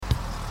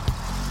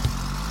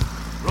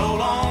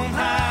Roll on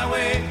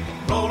highway,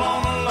 roll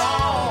on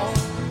along.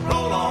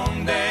 Roll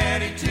on,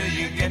 Daddy, till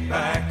you get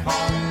back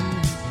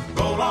home.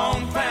 Roll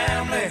on,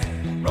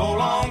 family, roll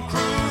on,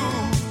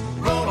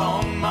 crew. Roll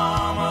on,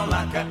 Mama,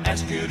 like I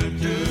asked you to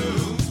do.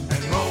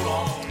 And roll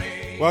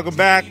on. Welcome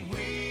back.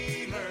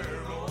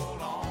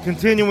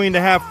 Continuing to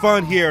have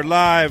fun here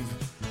live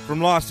from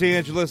Los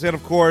Angeles and,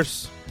 of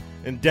course,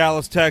 in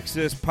Dallas,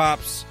 Texas.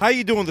 Pops, how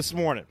you doing this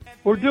morning?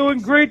 We're doing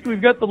great.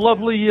 We've got the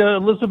lovely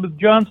Elizabeth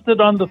Johnston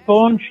on the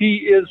phone. She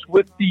is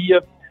with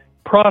the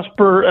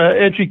Prosper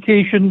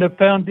Education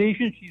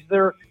Foundation. She's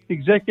their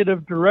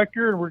executive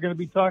director, and we're going to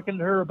be talking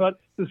to her about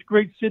this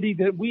great city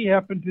that we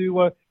happen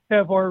to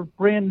have our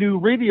brand new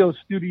radio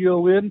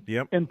studio in,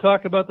 and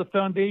talk about the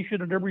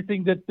foundation and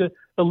everything that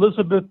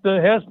Elizabeth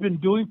has been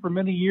doing for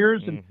many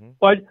years. And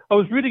I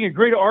was reading a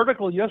great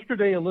article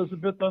yesterday,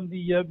 Elizabeth, on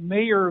the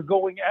mayor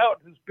going out,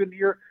 who's been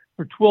here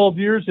for 12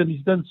 years, and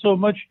he's done so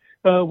much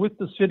with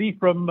the city,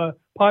 from a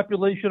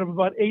population of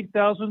about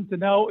 8,000 to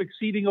now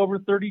exceeding over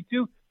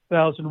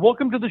 32,000.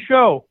 Welcome to the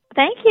show.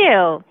 Thank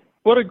you.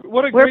 What a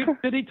great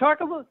city.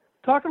 Talk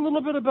a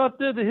little bit about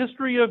the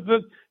history of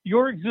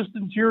your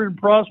existence here in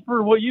Prosper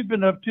and what you've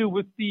been up to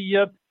with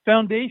the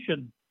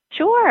foundation.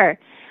 Sure.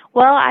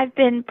 Well, I've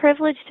been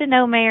privileged to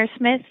know Mayor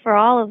Smith for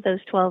all of those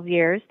 12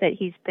 years that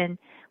he's been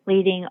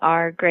leading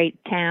our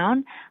great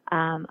town.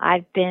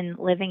 I've been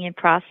living in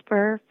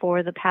Prosper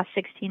for the past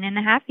 16 and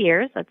a half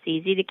years. That's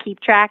easy to keep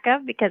track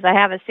of because I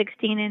have a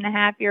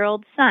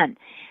 16-and-a-half-year-old son.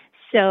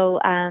 So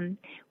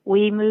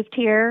we moved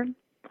here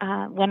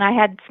when I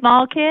had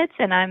small kids,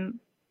 and I'm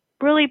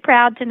really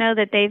proud to know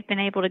that they've been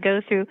able to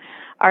go through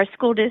our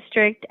school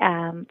district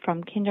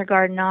from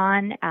kindergarten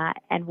on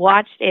and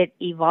watched it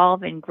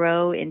evolve and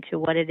grow into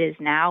what it is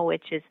now,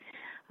 which is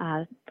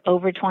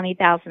over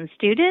 20,000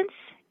 students.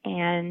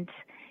 And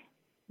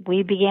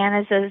we began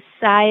as a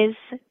size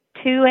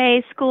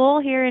 2A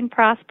school here in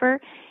Prosper,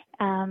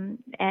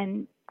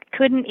 and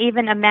couldn't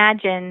even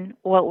imagine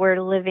what we're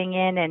living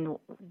in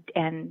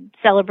and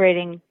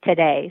celebrating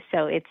today.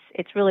 So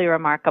it's really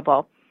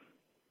remarkable.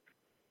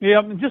 Yeah,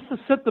 and just to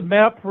set the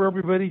map for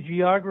everybody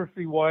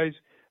geography-wise,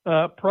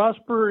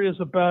 Prosper is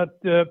about,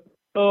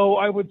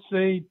 I would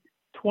say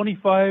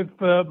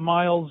 25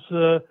 miles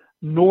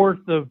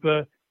north of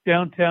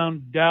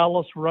downtown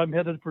Dallas, where I'm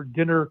headed for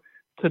dinner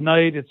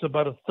tonight. It's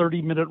about a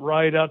 30-minute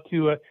ride out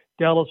to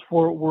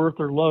Dallas-Fort Worth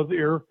or Love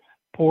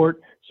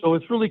Airport. So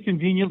it's really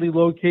conveniently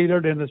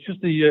located, and it's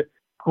just a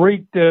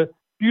great,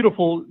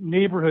 beautiful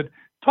neighborhood.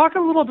 Talk a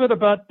little bit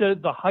about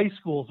the high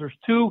schools. There's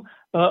two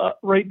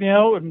right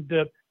now, and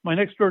my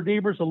next-door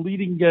neighbor is a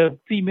leading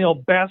female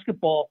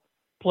basketball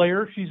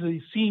player. She's a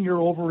senior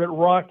over at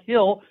Rock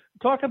Hill.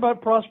 Talk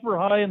about Prosper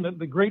High and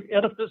the great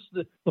edifice,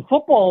 the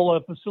football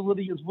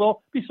facility as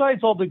well, besides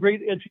all the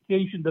great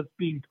education that's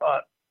being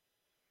taught.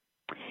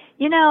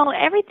 You know,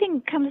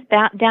 everything comes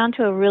down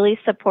to a really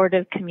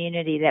supportive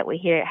community that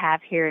we have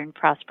here in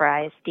Prosper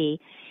ISD.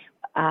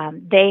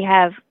 They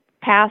have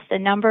passed a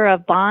number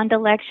of bond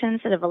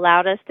elections that have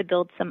allowed us to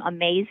build some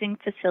amazing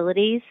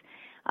facilities.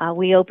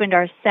 We opened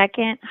our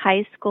second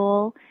high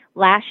school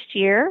last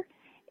year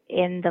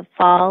in the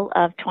fall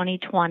of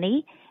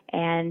 2020.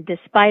 And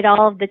despite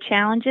all of the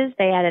challenges,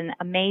 they had an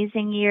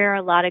amazing year,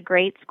 a lot of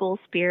great school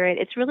spirit.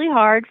 It's really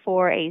hard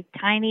for a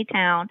tiny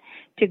town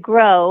to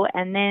grow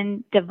and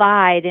then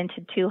divide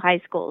into two high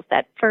schools.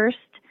 That first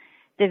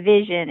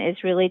division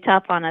is really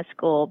tough on a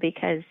school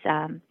because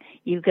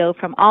you go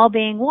from all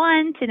being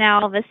one to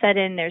now all of a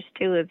sudden there's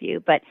two of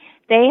you. But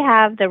they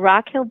have the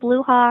Rock Hill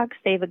Blue Hawks.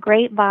 They have a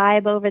great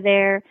vibe over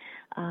there,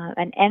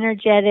 an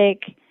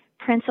energetic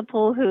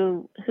principal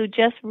who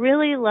just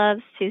really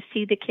loves to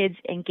see the kids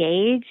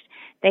engaged.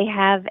 They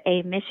have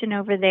a mission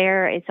over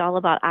there. It's all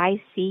about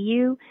I see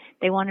you.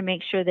 They want to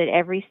make sure that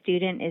every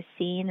student is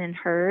seen and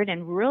heard,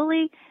 and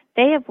really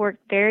they have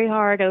worked very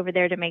hard over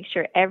there to make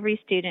sure every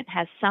student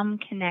has some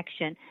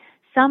connection,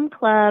 some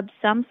club,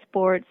 some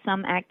sports,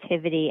 some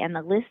activity, and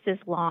the list is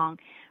long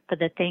for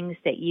the things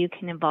that you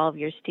can involve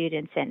your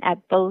students in at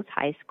both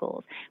high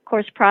schools. Of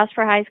course,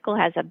 Prosper High School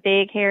has a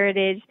big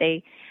heritage.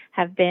 They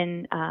have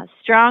been a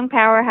strong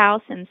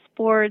powerhouse in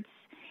sports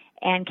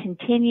and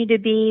continue to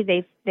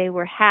be. They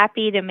were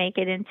happy to make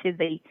it into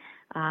the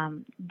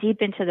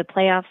deep into the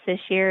playoffs this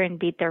year and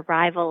beat their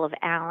rival of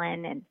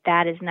Allen, and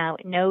that is now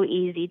no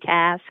easy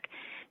task.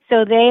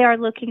 So they are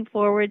looking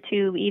forward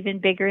to even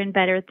bigger and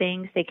better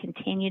things. They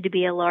continue to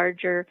be a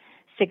larger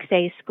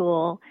 6A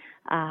school.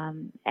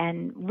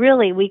 And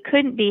really, we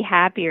couldn't be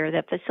happier.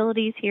 The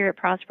facilities here at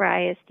Prosper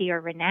ISD are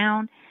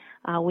renowned.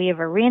 We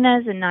have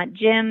arenas and not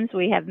gyms.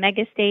 We have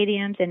mega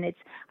stadiums, and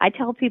I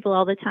tell people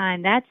all the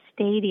time that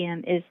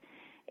stadium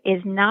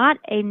is not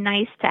a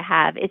nice to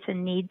have, it's a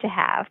need to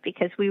have,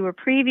 because we were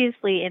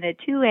previously in a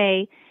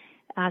 2A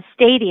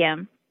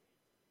stadium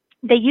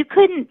that you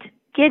couldn't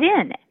get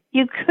in.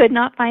 You could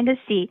not find a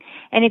seat.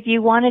 And if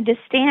you wanted to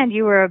stand,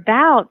 you were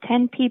about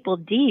 10 people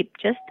deep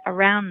just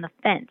around the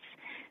fence.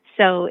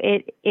 So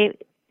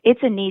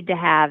it's a need to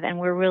have, and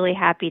we're really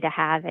happy to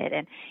have it.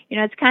 And, you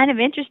know, it's kind of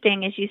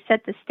interesting as you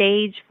set the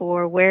stage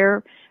for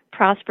where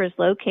Prosper is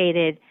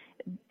located,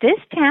 this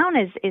town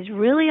is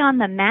really on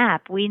the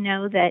map. We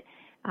know that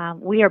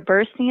we are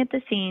bursting at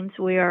the seams.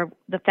 We are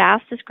the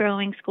fastest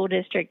growing school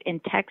district in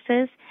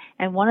Texas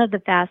and one of the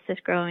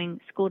fastest growing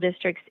school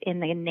districts in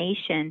the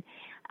nation.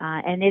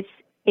 And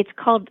it's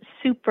called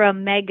supra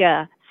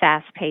mega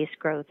fast-paced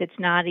growth. It's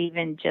not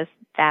even just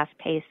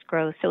fast-paced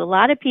growth. So a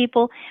lot of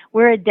people,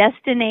 we're a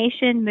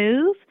destination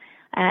move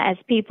as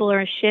people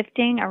are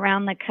shifting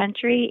around the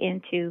country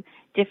into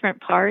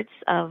different parts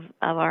of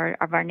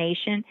our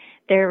nation.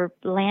 They're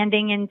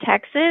landing in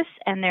Texas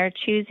and they're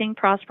choosing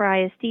Prosper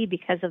ISD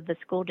because of the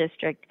school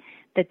district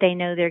that they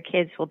know their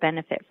kids will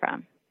benefit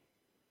from.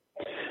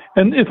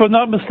 And if I'm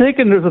not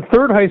mistaken, there's a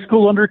third high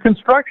school under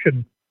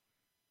construction.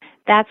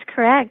 That's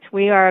correct.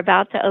 We are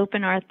about to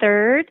open our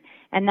third,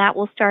 and that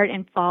will start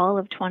in fall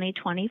of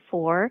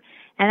 2024.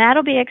 And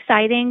that'll be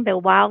exciting. The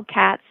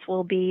Wildcats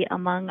will be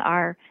among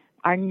our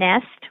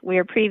nest. We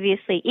were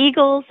previously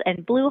Eagles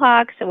and Blue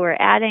Hawks, so we're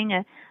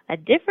adding a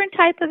different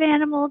type of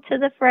animal to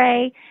the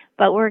fray,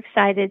 but we're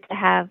excited to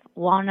have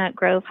Walnut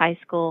Grove High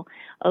School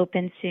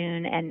open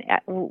soon. And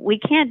we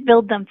can't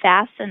build them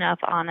fast enough,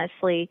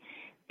 honestly.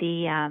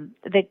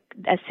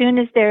 As soon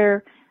as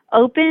they're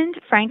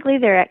opened, frankly,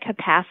 they're at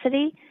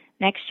capacity.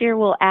 Next year,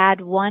 we'll add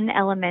one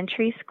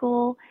elementary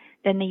school.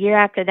 Then the year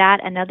after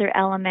that, another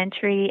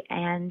elementary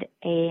and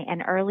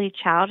an early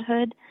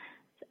childhood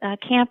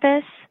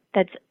campus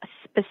that's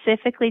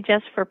specifically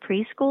just for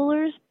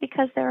preschoolers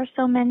because there are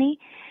so many.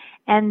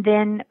 And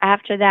then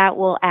after that,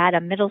 we'll add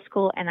a middle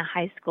school and a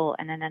high school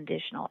and an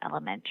additional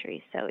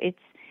elementary. So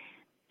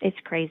it's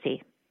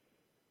crazy.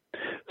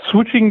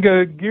 Switching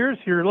gears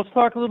here, let's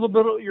talk a little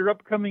bit about your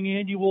upcoming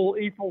annual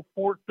April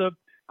 4th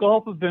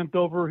golf event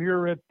over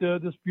here at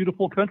this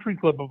beautiful country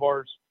club of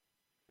ours.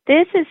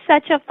 This is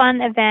such a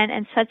fun event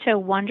and such a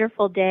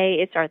wonderful day.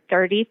 It's our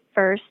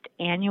 31st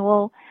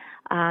annual.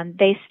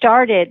 They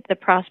started the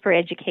Prosper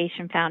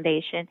Education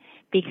Foundation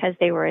because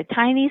they were a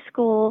tiny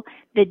school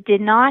that did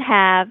not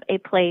have a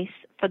place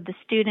for the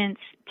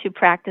students to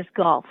practice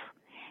golf.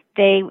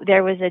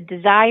 There was a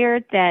desire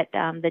that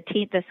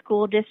the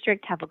school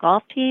district have a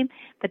golf team,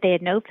 but they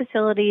had no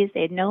facilities,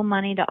 they had no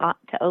money to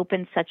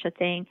open such a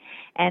thing,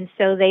 and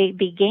so they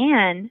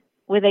began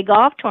with a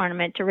golf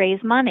tournament to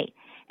raise money,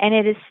 and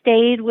it has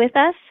stayed with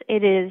us.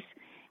 It is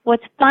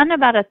what's fun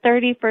about a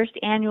 31st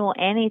annual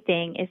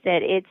anything is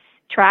that it's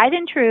tried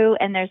and true,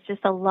 and there's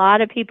just a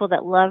lot of people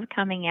that love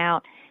coming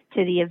out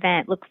to the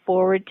event, look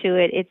forward to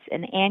it. It's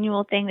an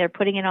annual thing. They're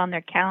putting it on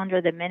their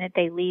calendar the minute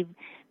they leave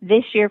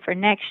this year for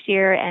next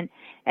year, and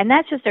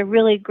that's just a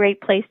really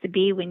great place to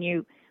be when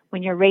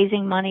you're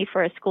raising money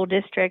for a school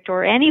district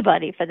or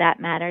anybody for that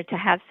matter, to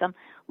have some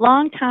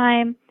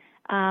longtime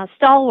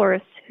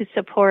stalwarts who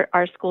support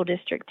our school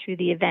district through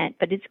the event.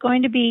 But it's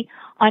going to be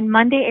on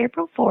Monday,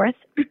 April 4th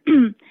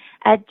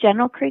at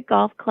General Creek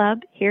Golf Club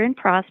here in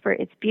Prosper.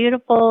 It's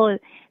beautiful.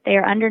 They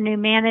are under new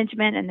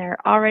management, and they're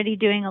already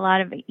doing a lot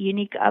of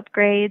unique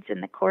upgrades,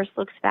 and the course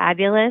looks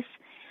fabulous.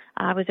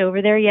 I was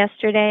over there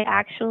yesterday,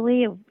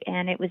 actually,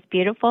 and it was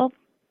beautiful.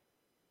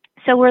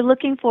 So we're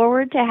looking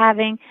forward to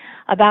having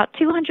about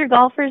 200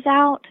 golfers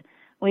out.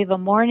 We have a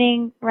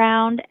morning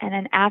round and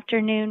an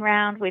afternoon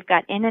round. We've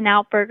got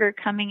In-N-Out Burger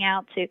coming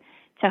out to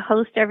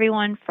host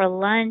everyone for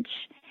lunch,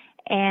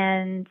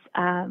 and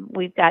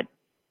we've got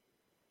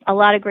a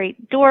lot of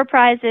great door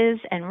prizes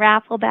and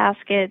raffle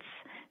baskets,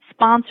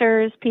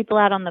 sponsors, people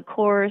out on the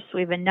course.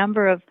 We have a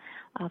number of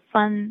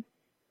fun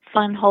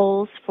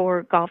holes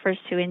for golfers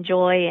to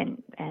enjoy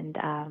and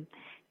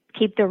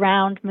keep the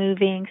round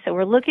moving. So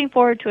we're looking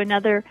forward to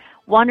another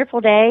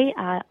wonderful day.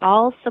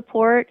 All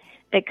support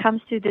that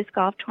comes through this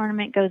golf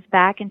tournament goes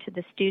back into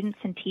the students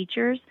and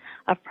teachers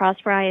of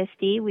Prosper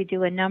ISD. We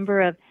do a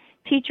number of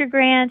teacher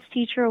grants,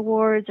 teacher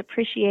awards,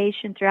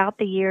 appreciation throughout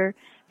the year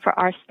for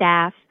our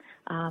staff.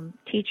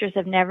 Teachers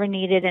have never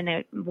needed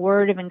a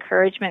word of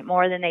encouragement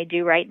more than they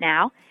do right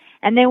now.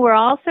 And then we're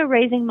also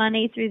raising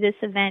money through this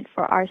event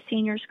for our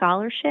senior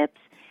scholarships.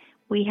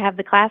 We have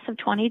the class of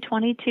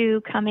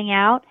 2022 coming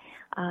out,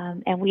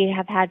 and we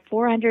have had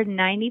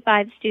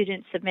 495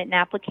 students submit an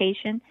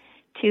application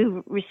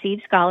to receive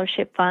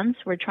scholarship funds.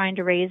 We're trying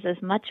to raise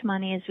as much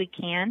money as we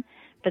can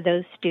for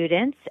those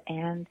students,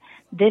 and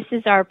this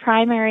is our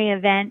primary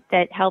event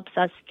that helps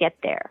us get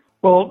there.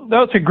 Well,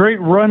 that's a great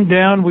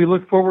rundown. We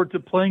look forward to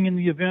playing in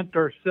the event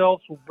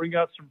ourselves. We'll bring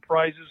out some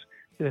prizes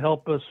to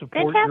help us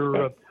support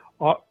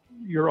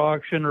your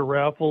auction or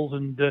raffles,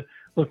 and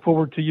look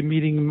forward to you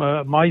meeting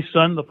my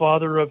son, the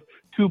father of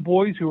two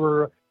boys who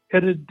are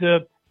headed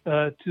to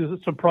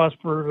some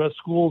Prosper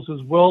schools,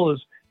 as well as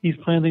he's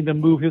planning to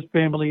move his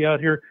family out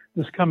here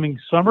this coming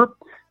summer.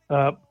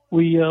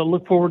 We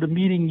look forward to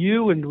meeting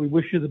you, and we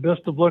wish you the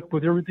best of luck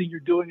with everything you're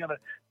doing on a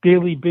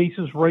daily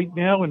basis right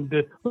now, and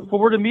look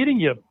forward to meeting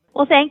you.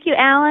 Well, thank you,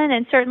 Alan,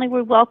 and certainly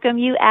we welcome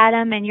you,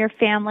 Adam, and your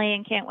family,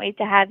 and can't wait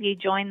to have you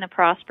join the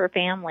Prosper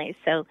family.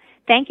 So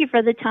thank you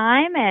for the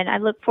time, and I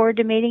look forward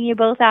to meeting you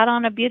both out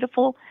on a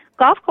beautiful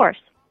golf course.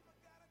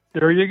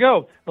 There you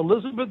go.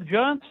 Elizabeth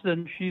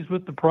Johnston, she's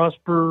with the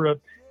Prosper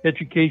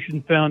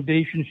Education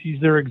Foundation. She's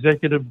their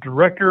executive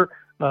director.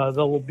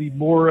 There will be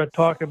more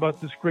talk about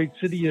this great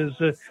city as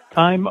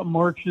time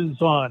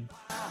marches on.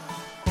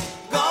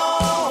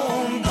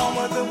 Gone, gone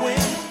with the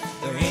wind.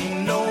 There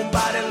ain't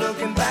nobody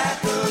looking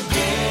back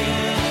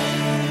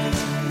again.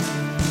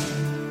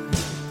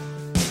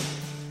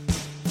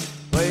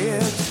 Play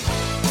it.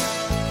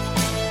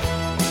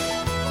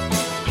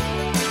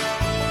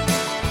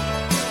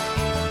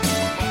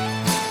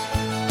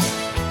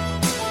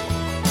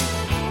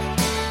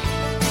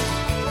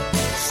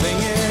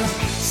 Singing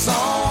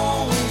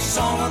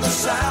song of the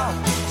South,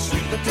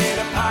 sweet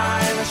potato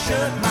pie in a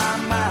shirt, my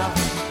mouth.